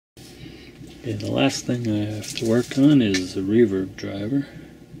Okay, the last thing I have to work on is the reverb driver,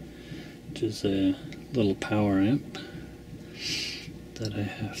 which is a little power amp that I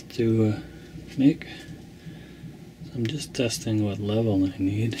have to make. So I'm just testing what level I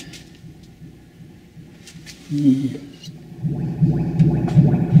need.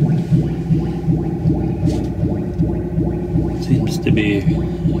 Seems to be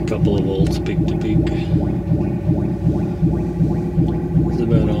a couple of volts peak to peak. That's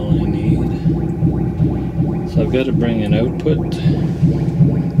about all I need. So I've got to bring an output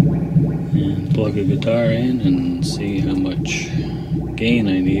and plug a guitar in and see how much gain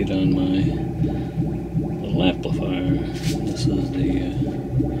I need on my little amplifier. This is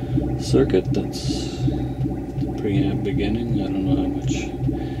the circuit that's the preamp beginning. I don't know how much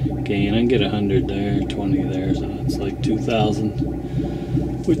gain. I can get 100 there, 20 there, so it's like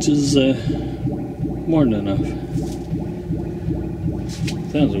 2,000, which is more than enough.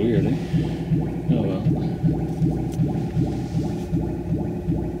 Sounds weird, eh? Oh well.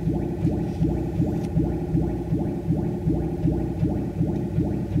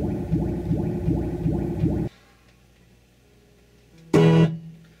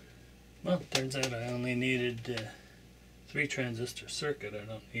 Well, turns out I only needed 3 transistor circuit. I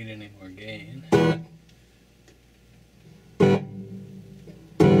don't need any more gain.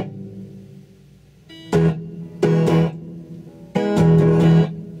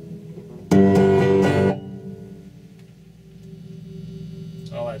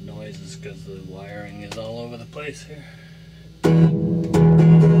 All that noise is because the wiring is all over the place here.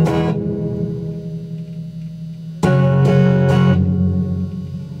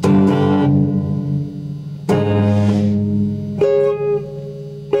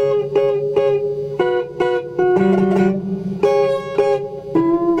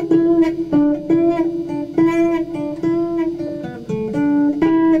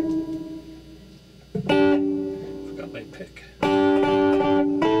 Forgot my pick.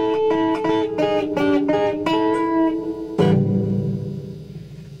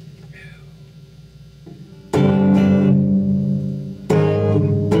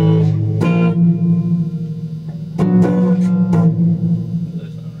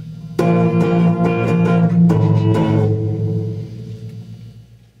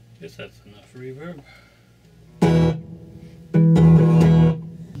 Guess that's enough reverb.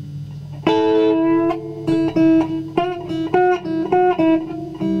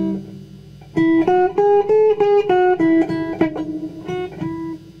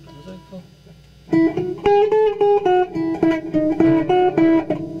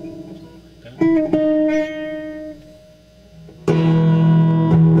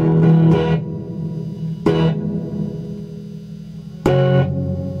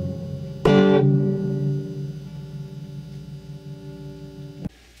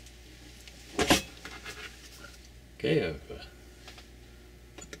 Okay, I've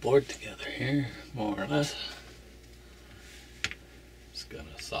put the board together here, more or less. Just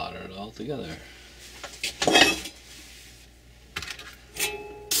gonna solder it all together.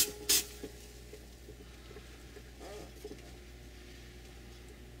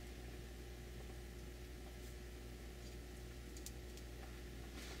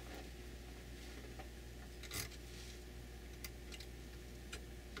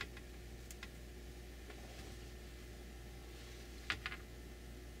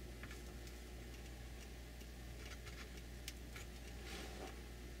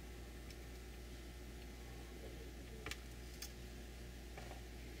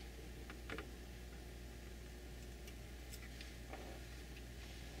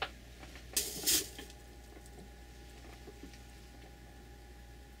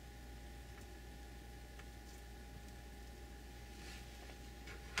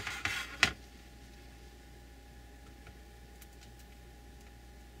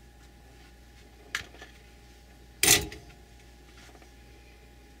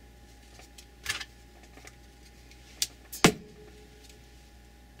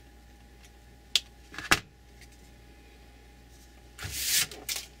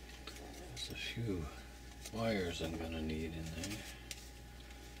 A few wires I'm gonna need in there.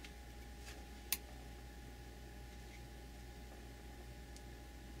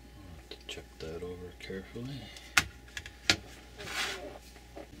 I'll have to check that over carefully.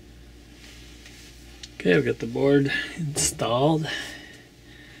 Okay, I've got the board installed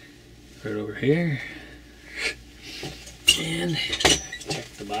right over here. And check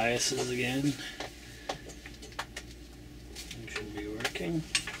the biases again. It should be working.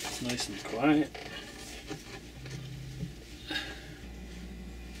 It's nice and quiet.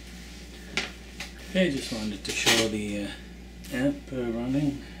 Okay, just wanted to show the amp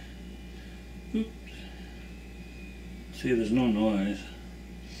running. Oops. See, there's no noise.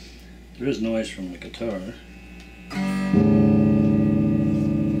 There is noise from the guitar.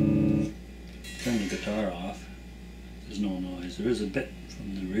 Turn the guitar off. There's no noise. There is a bit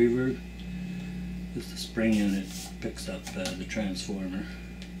from the reverb. Just the spring in it picks up the transformer.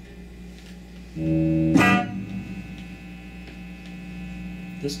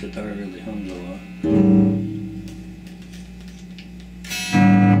 This guitar really hums a lot.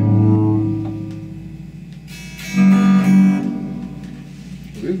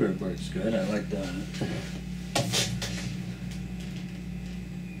 The reverb works good. I like that.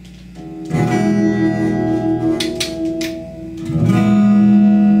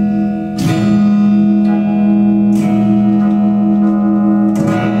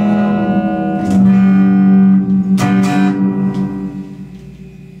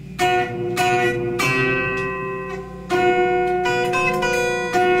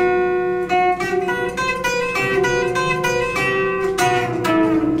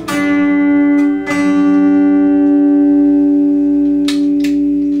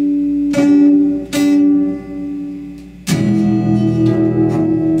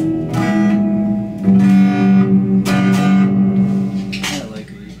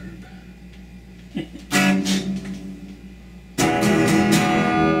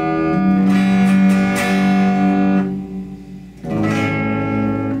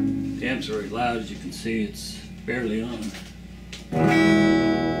 Very loud, as you can see. It's barely on.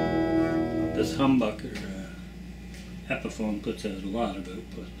 This humbucker Epiphone puts out a lot of it,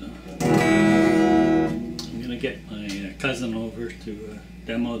 but I'm gonna get my cousin over to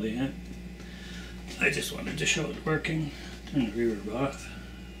demo the amp. I just wanted to show it working. Turn the reverb off.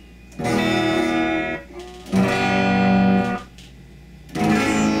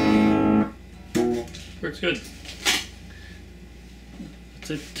 Works good.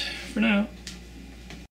 That's it for now.